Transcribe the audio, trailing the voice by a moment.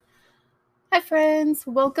Hi friends,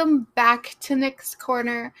 welcome back to Nick's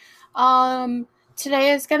Corner.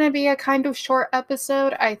 Today is going to be a kind of short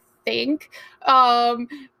episode, I think. Um,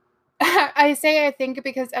 I think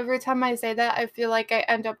because every time I say that, I feel like I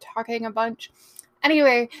end up talking a bunch.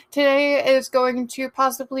 Anyway, today is going to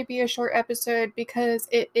possibly be a short episode because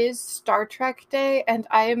it is Star Trek Day and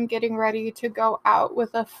I am getting ready to go out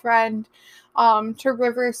with a friend to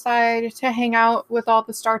Riverside to hang out with all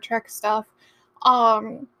the Star Trek stuff.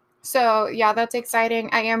 Um, so yeah, that's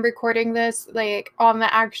exciting. I am recording this like on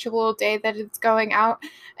the actual day that it's going out,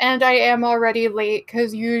 and I am already late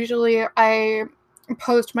because usually I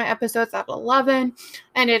post my episodes at 11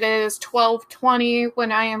 and it is 12:20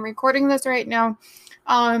 when I am recording this right now.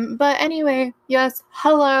 But anyway, yes,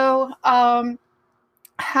 hello.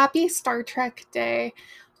 Happy Star Trek Day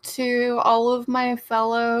to all of my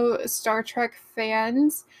fellow Star Trek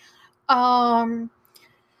fans. Um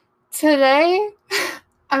Today,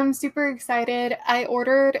 I'm super excited. I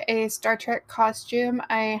ordered a Star Trek costume.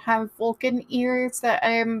 I have Vulcan ears that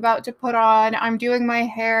I am about to put on. I'm doing my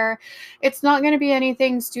hair. It's not going to be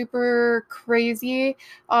anything super crazy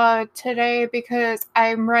today because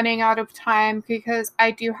I'm running out of time because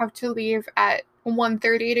I do have to leave at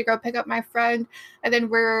 1:30 to go pick up my friend, and then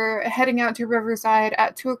we're heading out to Riverside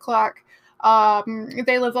at 2 o'clock.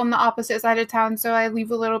 They live on the opposite side of town, so I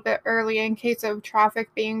leave a little bit early in case of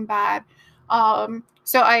traffic being bad.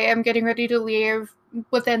 So I am getting ready to leave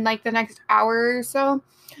within like the next hour or so.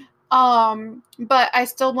 But I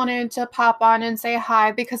still wanted to pop on and say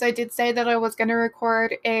hi because I did say that I was going to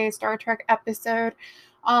record a Star Trek episode.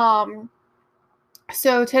 Um,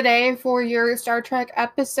 so today for your Star Trek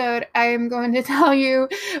episode, I am going to tell you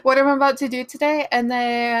what I'm about to do today and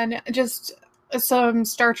then just some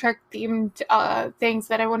Star Trek themed things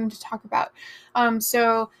that I wanted to talk about.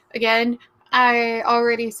 So again, I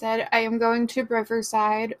already said I am going to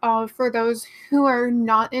Riverside. For those who are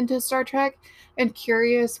not into Star Trek and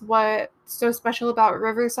curious what's so special about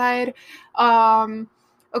Riverside,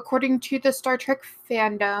 according to the Star Trek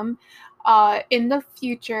fandom, in the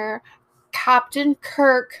future, Captain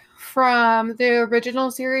Kirk from the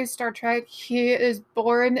original series Star Trek, he is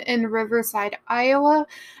born in Riverside, Iowa,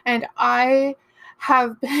 and I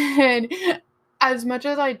have been, as much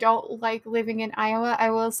as I don't like living in Iowa, I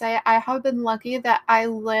will say I have been lucky that I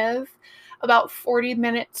live about 40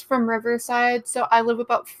 minutes from Riverside, so I live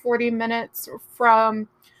about 40 minutes from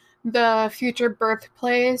the future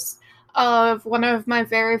birthplace of one of my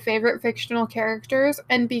very favorite fictional characters.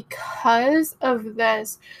 And because of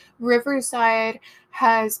this, Riverside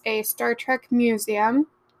has a Star Trek museum.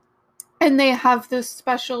 And they have this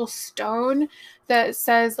special stone that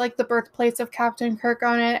says like the birthplace of Captain Kirk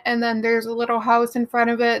on it. And then there's a little house in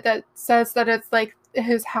front of it that says that it's like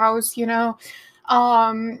his house. And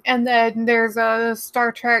then there's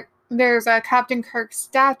a Captain Kirk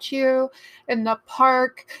statue in the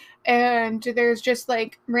park, and there's just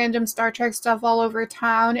like random Star Trek stuff all over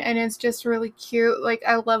town, and it's just really cute. Like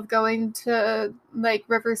I love going to like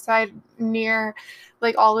Riverside near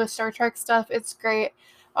like all the Star Trek stuff. It's great.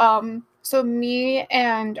 So me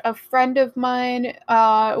and a friend of mine,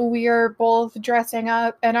 we are both dressing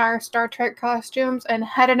up in our Star Trek costumes and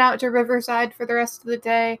heading out to Riverside for the rest of the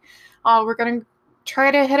day. We're gonna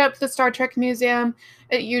try to hit up the Star Trek Museum.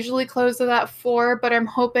 It usually closes at 4, but I'm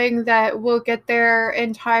hoping that we'll get there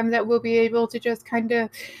in time that we'll be able to just kind of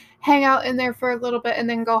hang out in there for a little bit and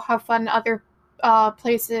then go have fun other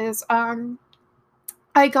places.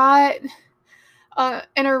 I got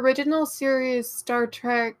an original series Star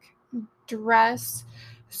Trek dress.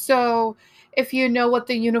 So if you know what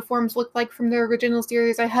the uniforms look like from the original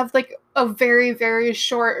series, I have like a very, very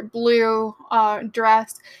short blue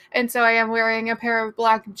dress. And so I am wearing a pair of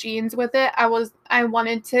black jeans with it. I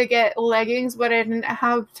wanted to get leggings, but I didn't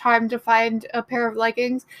have time to find a pair of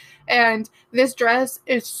leggings. And this dress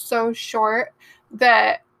is so short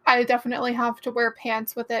that I definitely have to wear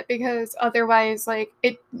pants with it because otherwise like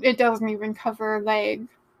it doesn't even cover leg.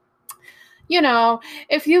 You know,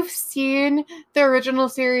 if you've seen the original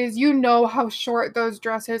series, you know how short those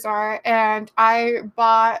dresses are, and I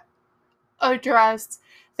bought a dress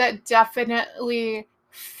that definitely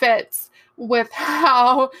fits with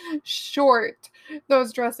how short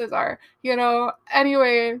those dresses are.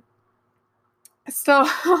 Anyway, so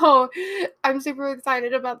I'm super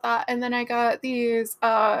excited about that. And then I got these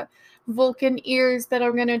Vulcan ears that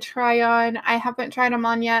I'm gonna try on. I haven't tried them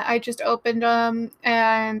on yet. I just opened them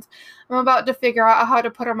and I'm about to figure out how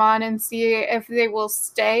to put them on and see if they will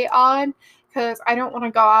stay on, because I don't want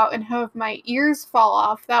to go out and have my ears fall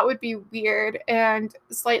off. That would be weird and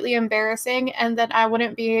slightly embarrassing, and then I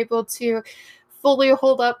wouldn't be able to fully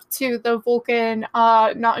hold up to the Vulcan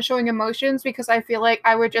not showing emotions, because I feel like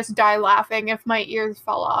I would just die laughing if my ears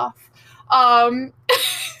fell off.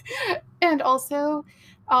 And also,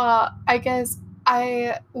 I guess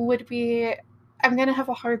I'm gonna have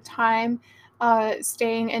a hard time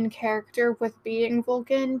staying in character with being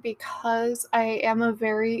Vulcan, because I am a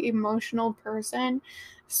very emotional person.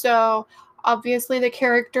 So obviously the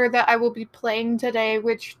character that I will be playing today,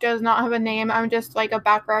 which does not have a name, I'm just like a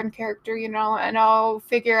background character, and I'll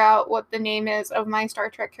figure out what the name is of my Star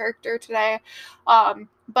Trek character today.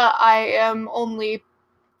 But I am only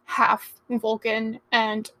half Vulcan,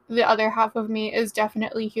 and the other half of me is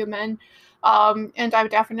definitely human. And I'm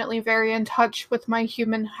definitely very in touch with my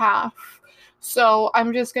human half. So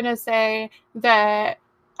I'm just gonna say that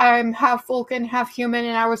I'm half Vulcan, half human,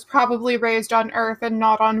 and I was probably raised on Earth and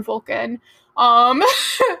not on Vulcan. Um,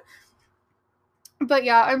 but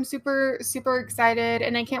yeah, I'm super, super excited,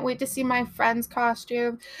 and I can't wait to see my friend's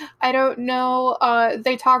costume. I don't know.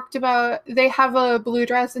 They talked about they have a blue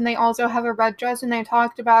dress and they also have a red dress, and they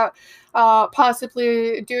talked about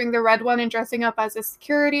possibly doing the red one and dressing up as a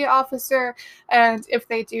security officer. And if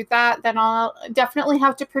they do that, then I'll definitely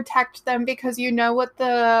have to protect them, because you know what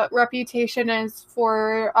the reputation is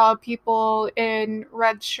for people in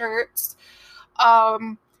red shirts.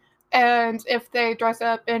 Um, and if they dress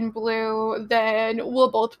up in blue, then we'll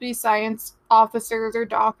both be science officers or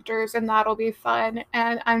doctors, and that'll be fun.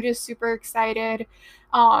 And I'm just super excited.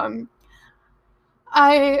 Um,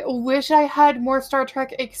 I wish I had more Star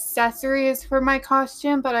Trek accessories for my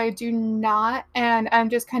costume, but I do not. And I'm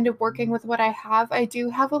just kind of working with what I have. I do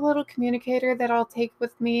have a little communicator that I'll take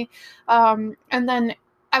with me. And then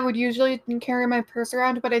I would usually carry my purse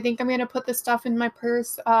around, but I think I'm going to put the stuff in my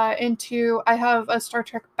purse I have a Star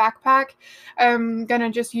Trek backpack. I'm going to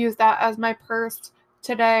just use that as my purse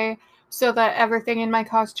today, so that everything in my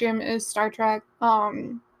costume is Star Trek.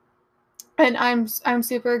 And I'm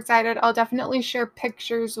super excited. I'll definitely share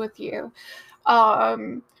pictures with you,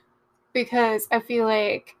 um, because I feel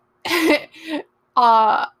like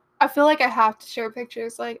I feel like I have to share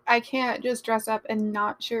pictures. Like, I can't just dress up and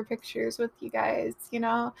not share pictures with you guys, you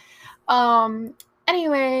know? Um,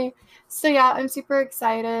 anyway, so yeah, I'm super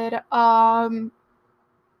excited. Obviously,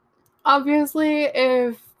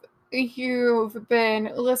 if you've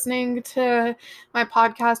been listening to my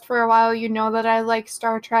podcast for a while, you know that I like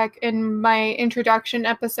Star Trek. In my introduction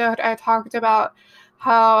episode, I talked about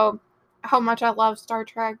how much I love Star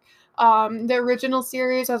Trek. The original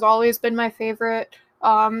series has always been my favorite.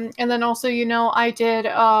 And then also, I did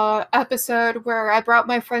a episode where I brought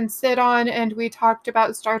my friend Sid on, and we talked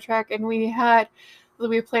about Star Trek, and we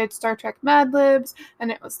played Star Trek Mad Libs, and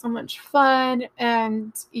it was so much fun.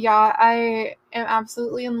 And yeah, I am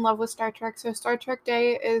absolutely in love with Star Trek. So Star Trek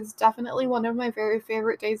Day is definitely one of my very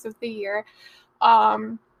favorite days of the year.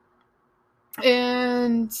 Um,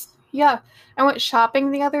 and yeah, I went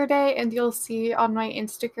shopping the other day, and you'll see on my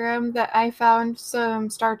Instagram that I found some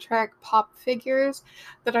Star Trek pop figures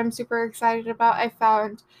that I'm super excited about. I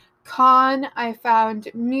found Khan, I found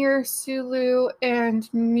Mir Sulu, and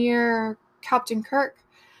Mir Captain Kirk,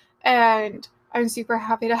 and I'm super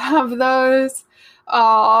happy to have those.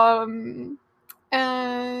 Um,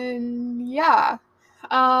 and yeah,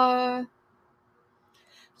 I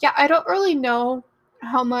don't really know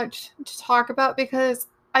how much to talk about, because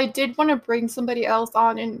I did want to bring somebody else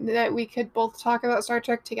on and that we could both talk about Star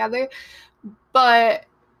Trek together, but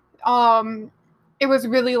um it was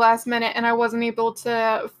really last minute and I wasn't able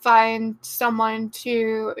to find someone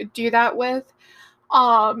to do that with.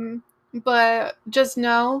 But just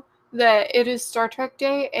know that it is Star Trek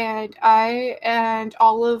Day, and I and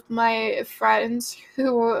all of my friends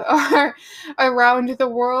who are around the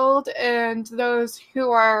world and those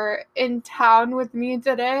who are in town with me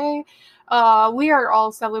today, we are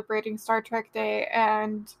all celebrating Star Trek Day,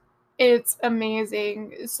 and it's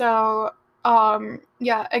amazing. So,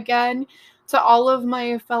 yeah, again, to all of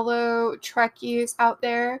my fellow Trekkies out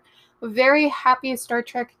there, very happy Star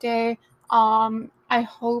Trek Day. I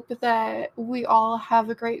hope that we all have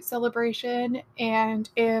a great celebration. And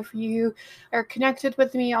if you are connected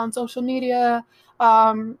with me on social media,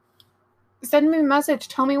 um, send me a message.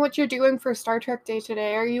 Tell me what you're doing for Star Trek Day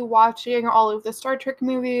today. Are you watching all of the Star Trek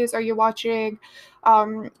movies? Are you watching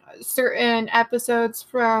certain episodes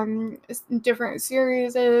from different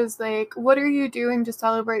series? Like, what are you doing to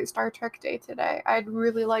celebrate Star Trek Day today? I'd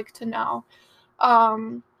really like to know.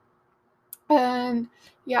 Um, and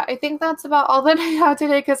yeah, I think that's about all that I have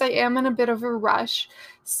today, because I am in a bit of a rush.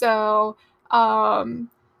 So,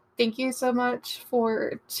 um, thank you so much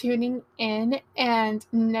for tuning in. And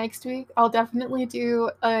next week, I'll definitely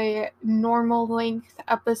do a normal length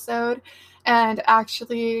episode. and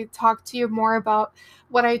actually talk to you more about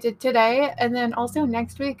what I did today. And then also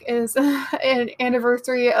next week is an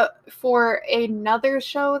anniversary for another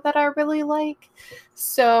show that I really like.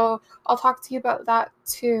 So I'll talk to you about that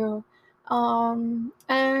too.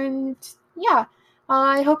 And yeah,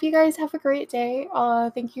 I hope you guys have a great day.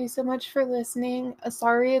 Thank you so much for listening.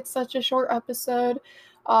 Sorry it's such a short episode,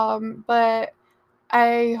 but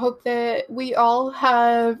I hope that we all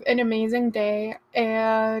have an amazing day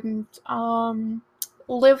and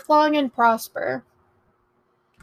live long and prosper.